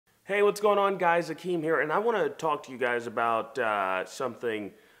Hey, what's going on, guys? Akeem here, and I want to talk to you guys about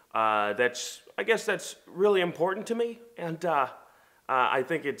something that's really important to me, and I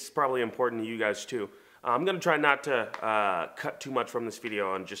think it's probably important to you guys too. I'm gonna try not to cut too much from this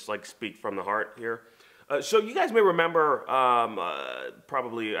video and just like speak from the heart here. So you guys may remember,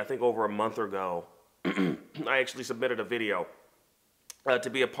 probably I think over a month ago, I actually submitted a video to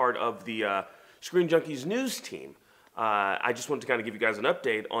be a part of the Screen Junkies news team. I just wanted to kind of give you guys an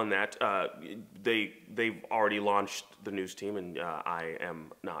update on that. They've already launched the news team, and I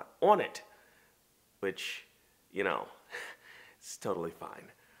am not on it, which, you know, it's totally fine.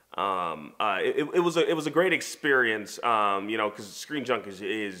 It was a great experience, you know, because Screen Junkies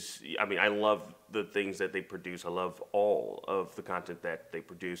is, I mean, I love the things that they produce. I love all of the content that they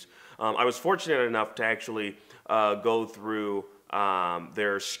produce. I was fortunate enough to actually go through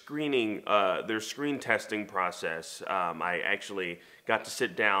their screen testing process. I actually got to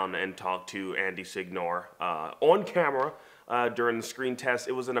sit down and talk to Andy Signor on camera during the screen test.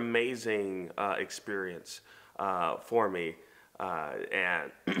 It was an amazing experience for me,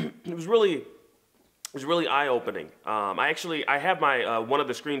 and it was really eye-opening. I have my one of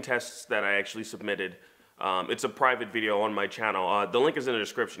the screen tests that I actually submitted. It's a private video on my channel. The link is in the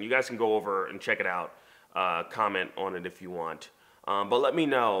description. You guys can go over and check it out. Comment on it if you want. But let me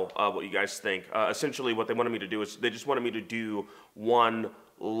know what you guys think. Essentially, what they wanted me to do is they just wanted me to do one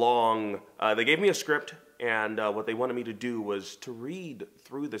long. They gave me a script, and what they wanted me to do was to read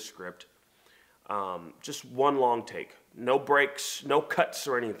through the script. Just one long take, no breaks, no cuts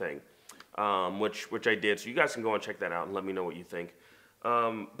or anything, which I did. So you guys can go and check that out and let me know what you think.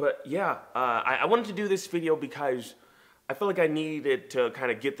 But yeah, I wanted to do this video because I feel like I needed to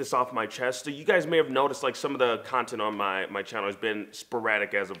kind of get this off my chest. So you guys may have noticed like some of the content on my channel has been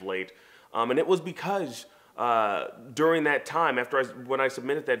sporadic as of late. And it was because during that time, when I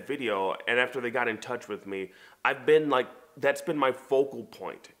submitted that video and after they got in touch with me, I've been like, that's been my focal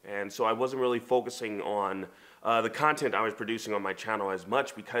point. And so I wasn't really focusing on the content I was producing on my channel as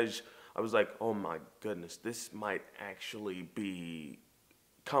much because I was like, oh my goodness, this might actually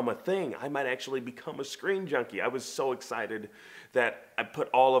become a thing. I might actually become a screen junkie. I was so excited that I put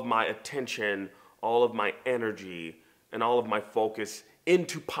all of my attention, all of my energy, and all of my focus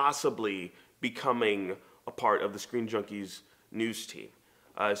into possibly becoming a part of the Screen Junkies news team.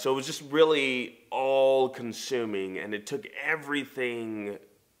 So it was just really all-consuming, and it took everything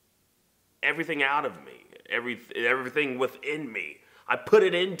out of me, everything within me. I put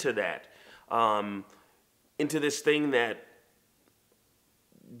it into that, into this thing that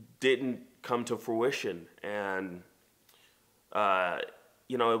didn't come to fruition, and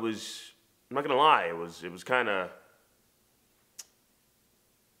you know, it was, I'm not gonna lie, it was kind of,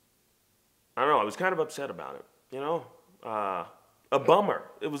 I don't know, I was kind of upset about it, you know, a bummer.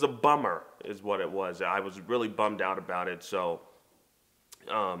 It was a bummer is what it was. I was really bummed out about it. So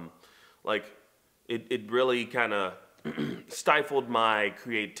like it really kind of stifled my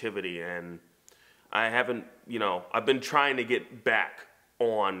creativity, and I haven't, you know, I've been trying to get back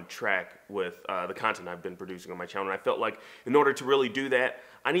on track with the content I've been producing on my channel. And I felt like in order to really do that,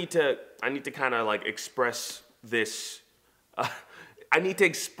 I need to kind of like express this. I need to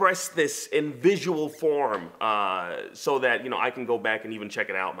express this in visual form so that, you know, I can go back and even check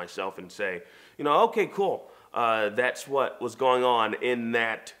it out myself and say, you know, okay, cool. That's what was going on in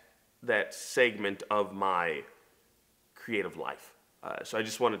that segment of my creative life. So I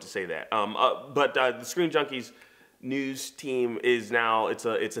just wanted to say that. But the Screen Junkies news team is now, it's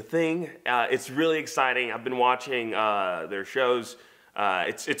a thing. It's really exciting. I've been watching their shows.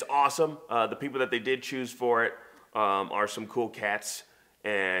 It's awesome. The people that they did choose for it are some cool cats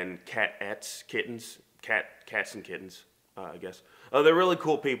and cats and kittens, I guess. They're really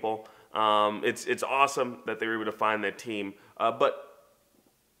cool people. It's awesome that they were able to find that team. But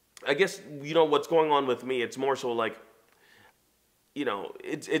I guess, you know, what's going on with me, it's more so like, you know,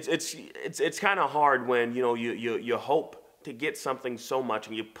 it's kind of hard when, you know, you hope to get something so much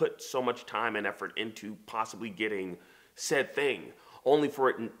and you put so much time and effort into possibly getting said thing, only for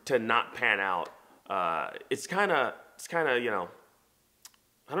it to not pan out. It's kind of, you know,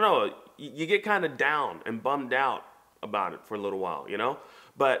 I don't know, you get kind of down and bummed out about it for a little while, you know?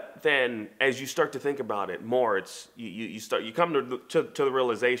 But then as you start to think about it more, it's, you come to the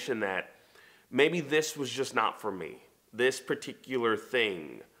realization that maybe this was just not for me. This particular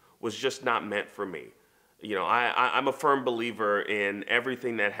thing was just not meant for me. You know, I'm a firm believer in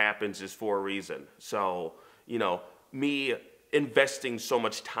everything that happens is for a reason. So, you know, me investing so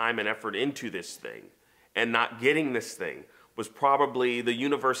much time and effort into this thing and not getting this thing was probably the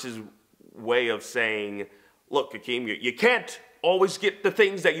universe's way of saying, look, Akeem, you can't Always get the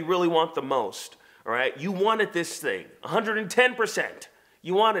things that you really want the most. All right, you wanted this thing, 110%.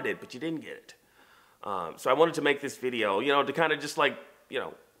 You wanted it, but you didn't get it. So I wanted to make this video, to kind of just like,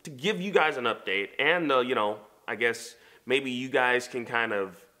 to give you guys an update, and I guess maybe you guys can kind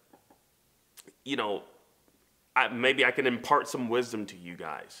of, maybe I can impart some wisdom to you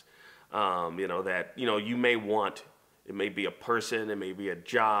guys. That you may want. It may be a person, it may be a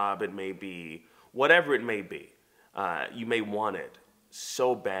job, it may be whatever it may be. You may want it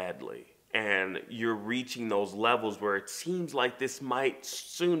so badly, and you're reaching those levels where it seems like this might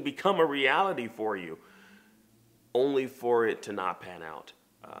soon become a reality for you, only for it to not pan out.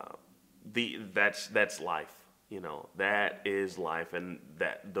 That's life. That is life, and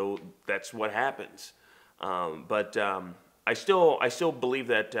that's what happens. But I still believe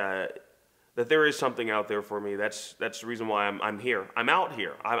that that there is something out there for me. That's the reason why I'm here. I'm out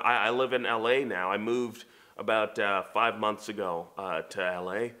here. I live in LA now. I moved about 5 months ago to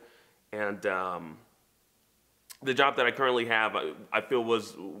LA, and the job that I currently have, I feel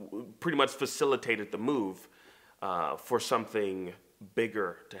was pretty much facilitated the move for something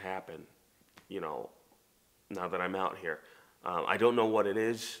bigger to happen. Now that I'm out here, I don't know what it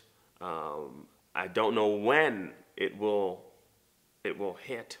is. I don't know when it will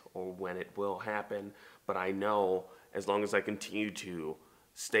hit or when it will happen, but I know as long as I continue to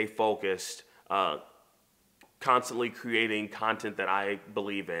stay focused, constantly creating content that I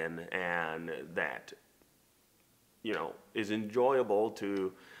believe in and that is enjoyable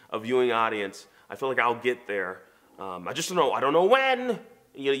to a viewing audience, I feel like I'll get there. I just don't know. I don't know when.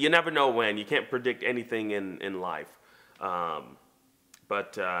 You never know when. You can't predict anything in life.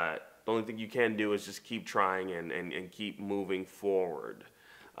 But the only thing you can do is just keep trying and keep moving forward.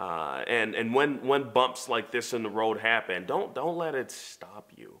 And when bumps like this in the road happen, don't let it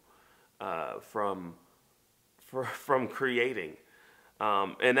stop you from creating.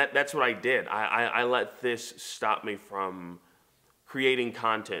 And that's what I did. I let this stop me from creating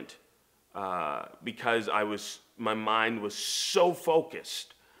content because my mind was so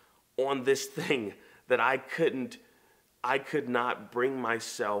focused on this thing that I could not bring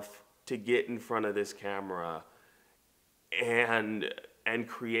myself to get in front of this camera and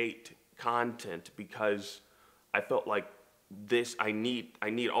create content, because I felt like I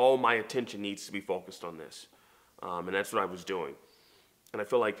need all my attention needs to be focused on this. And that's what I was doing. And I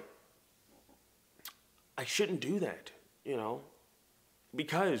feel like I shouldn't do that,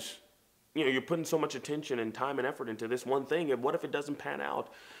 because you're putting so much attention and time and effort into this one thing, and what if it doesn't pan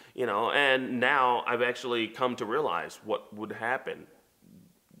out? And now I've actually come to realize what would happen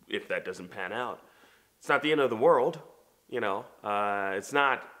if that doesn't pan out. It's not the end of the world,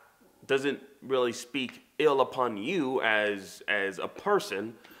 doesn't really speak ill upon you as a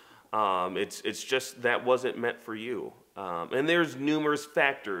person. It's just that wasn't meant for you. And there's numerous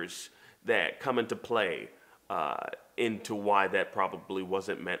factors that come into play into why that probably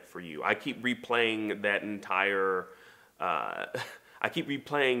wasn't meant for you. I keep replaying that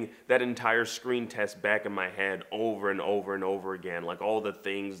entire screen test back in my head over and over and over again, like all the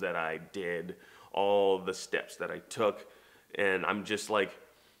things that I did, all the steps that I took, and I'm just like,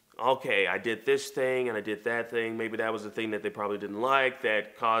 okay, I did this thing and I did that thing. Maybe that was the thing that they probably didn't like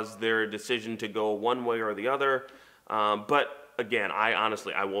that caused their decision to go one way or the other. But again,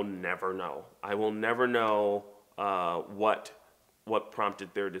 I will never know. I will never know what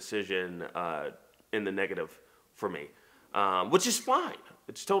prompted their decision in the negative for me, which is fine.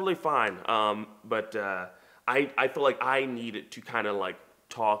 It's totally fine. But I feel like I needed to kind of like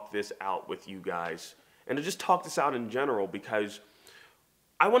talk this out with you guys, and to just talk this out in general, because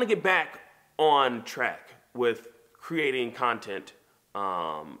I want to get back on track with creating content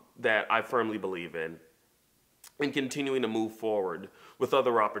that I firmly believe in, and continuing to move forward with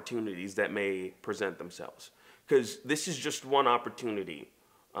other opportunities that may present themselves. Because this is just one opportunity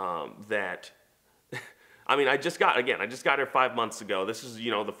that, I just got here 5 months ago. This is,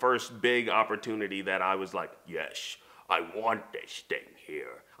 the first big opportunity that I was like, yes, I want this thing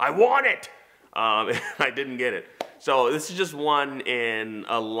here. I want it. And I didn't get it. So this is just one in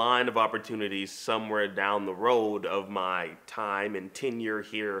a line of opportunities somewhere down the road of my time and tenure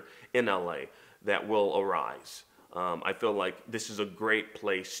here in LA that will arise. I feel like this is a great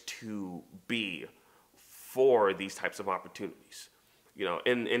place to be for these types of opportunities.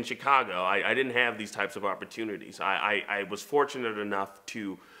 In Chicago, I didn't have these types of opportunities. I was fortunate enough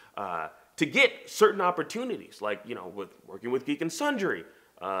to get certain opportunities, like, with working with Geek and Sundry,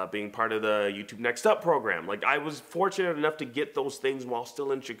 being part of the YouTube Next Up program. Like, I was fortunate enough to get those things while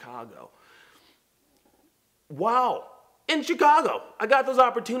still in Chicago. Wow. in Chicago. I got those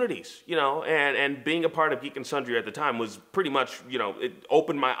opportunities, you know, and being a part of Geek and Sundry at the time was pretty much, you know, it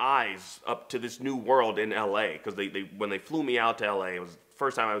opened my eyes up to this new world in LA, because when they flew me out to LA, it was the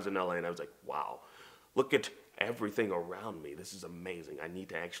first time I was in LA, and I was like, wow, look at everything around me. This is amazing. I need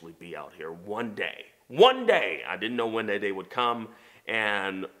to actually be out here one day. One day. I didn't know when that day would come,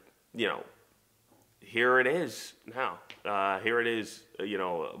 and, you know, here it is now. Here it is, you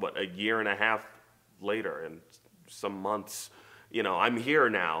know, what, a year and a half later, and some months, you know, I'm here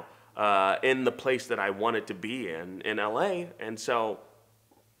now, in the place that I wanted to be in LA. And so,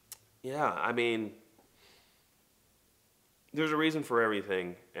 yeah, I mean, there's a reason for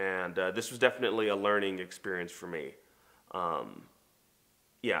everything, and this was definitely a learning experience for me.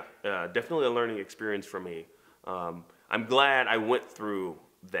 Definitely a learning experience for me. I'm glad I went through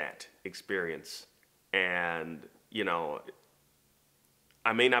that experience, and, you know,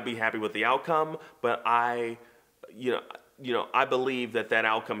 I may not be happy with the outcome, but I believe that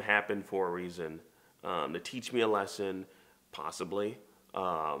outcome happened for a reason, to teach me a lesson, possibly,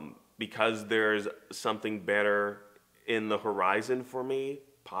 because there's something better in the horizon for me,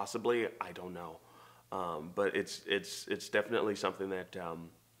 possibly. I don't know, but it's definitely something that,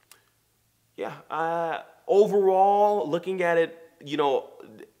 overall, looking at it, you know,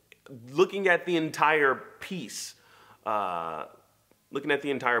 looking at the entire piece, looking at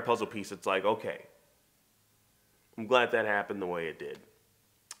the entire puzzle piece, it's like, okay, I'm glad that happened the way it did.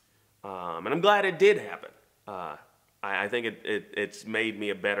 And I'm glad it did happen. I think it's made me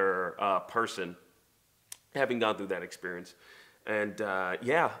a better person, having gone through that experience. And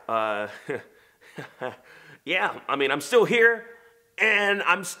yeah, I mean, I'm still here, and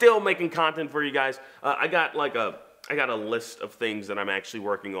I'm still making content for you guys. I got a list of things that I'm actually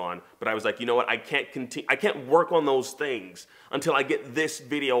working on, but I was like, you know what? I can't work on those things until I get this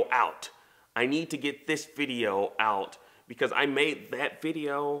video out. I need to get this video out, because I made that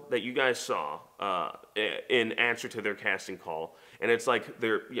video that you guys saw in answer to their casting call, and it's like,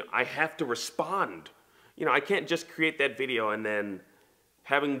 I have to respond. You know, I can't just create that video and then,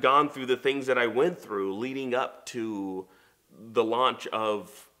 having gone through the things that I went through leading up to the launch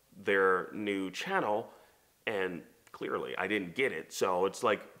of their new channel, and clearly I didn't get it. So it's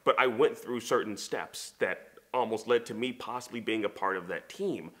like, but I went through certain steps that almost led to me possibly being a part of that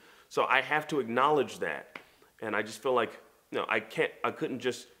team. So I have to acknowledge that. And I just feel like, no, I couldn't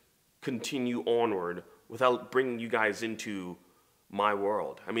just continue onward without bringing you guys into my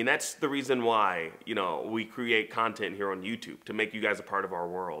world. I mean, that's the reason why, you know, we create content here on YouTube, to make you guys a part of our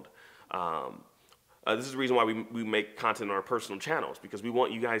world. This is the reason why we make content on our personal channels, because we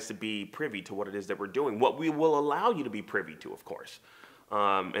want you guys to be privy to what it is that we're doing, what we will allow you to be privy to, of course.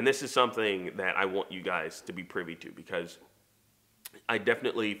 And this is something that I want you guys to be privy to, because I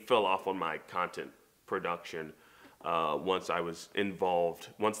definitely fell off on my content production once I was involved,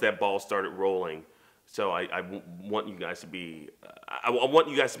 once that ball started rolling. So I want you guys to be, I want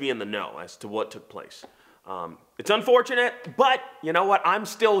you guys to be in the know as to what took place. It's unfortunate, but you know what? I'm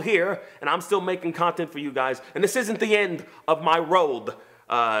still here, and I'm still making content for you guys. And this isn't the end of my road.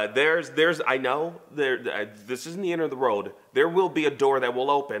 I know, this isn't the end of the road. There will be a door that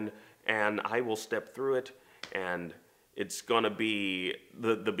will open, and I will step through it, and it's going to be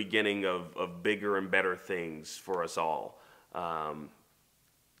the beginning of bigger and better things for us all.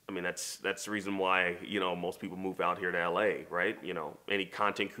 I mean, that's the reason why, you know, most people move out here to LA, right? You know, any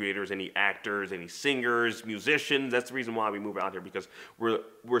content creators, any actors, any singers, musicians, that's the reason why we move out here, because we're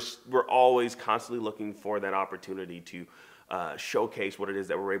always constantly looking for that opportunity to showcase what it is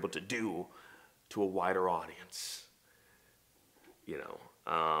that we're able to do to a wider audience, you know.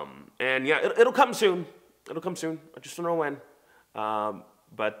 And yeah, it'll come soon. It'll come soon. I just don't know when.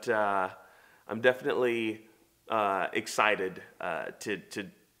 But I'm definitely excited to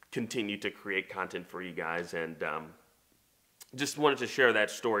continue to create content for you guys, and just wanted to share that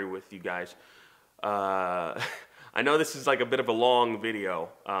story with you guys. I know this is like a bit of a long video,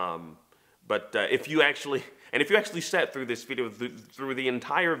 but if you actually sat through this video, through the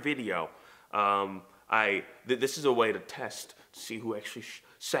entire video, this is a way to test to see who actually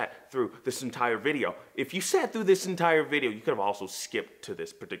sat through this entire video. If you sat through this entire video, you could have also skipped to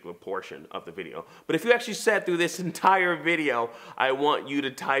this particular portion of the video. But if you actually sat through this entire video, I want you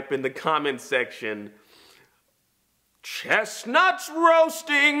to type in the comment section, "Chestnuts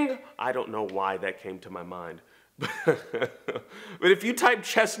roasting." I don't know why that came to my mind. But if you type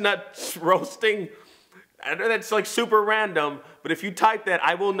 "chestnuts roasting," I know that's like super random, but if you type that,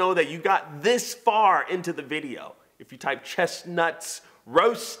 I will know that you got this far into the video. If you type "chestnuts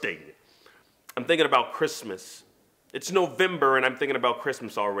roasting." I'm thinking about Christmas, It's November and I'm thinking about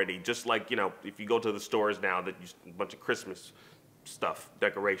Christmas already. Just like, you know, if you go to the stores now, that you a bunch of Christmas stuff,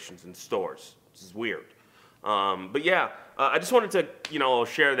 decorations in stores. This is weird. But yeah, I just wanted to, you know,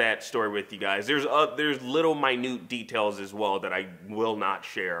 share that story with you guys. There's little minute details as well that I will not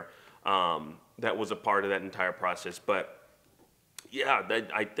share. That was a part of that entire process. But yeah,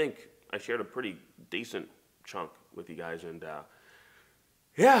 I think I shared a pretty decent chunk with you guys. And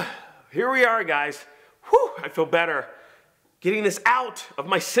yeah, here we are, guys. Whew, I feel better getting this out of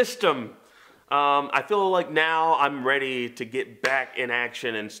my system. I feel like now I'm ready to get back in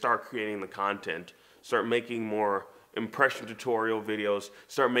action and start creating the content. Start making more impression tutorial videos.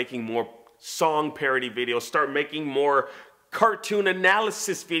 Start making more song parody videos. Start making more cartoon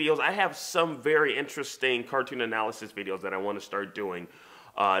analysis videos. I have some very interesting cartoon analysis videos that I want to start doing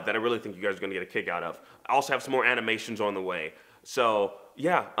that I really think you guys are going to get a kick out of. I also have some more animations on the way. So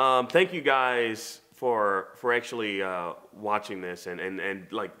yeah, thank you guys for actually watching this and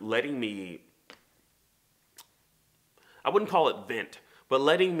like letting me, I wouldn't call it vent, but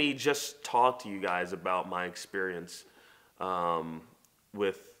letting me just talk to you guys about my experience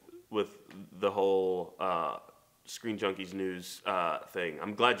with the whole Screen Junkies News thing.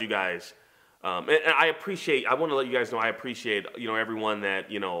 I'm glad you guys, and I appreciate, I want to let you guys know I appreciate, you know, everyone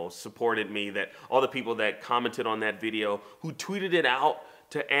that, you know, supported me, that all the people that commented on that video, who tweeted it out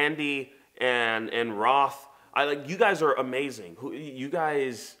to Andy and Roth. Like, you guys are amazing. You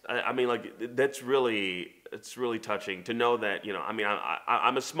guys, I mean, like, that's really, it's really touching to know that, you know, I mean,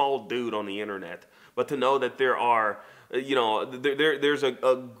 I'm a small dude on the internet, but to know that there are, you know, there's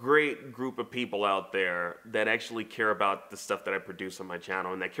a great group of people out there that actually care about the stuff that I produce on my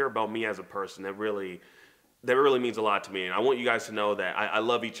channel and that care about me as a person, that really means a lot to me. And I want you guys to know that I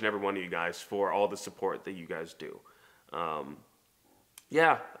love each and every one of you guys for all the support that you guys do.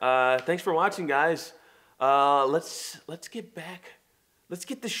 Yeah, thanks for watching, guys. Let's get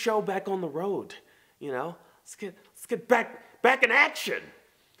the show back on the road. You know, let's get back in action.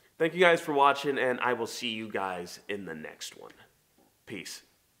 Thank you guys for watching, and I will see you guys in the next one. Peace.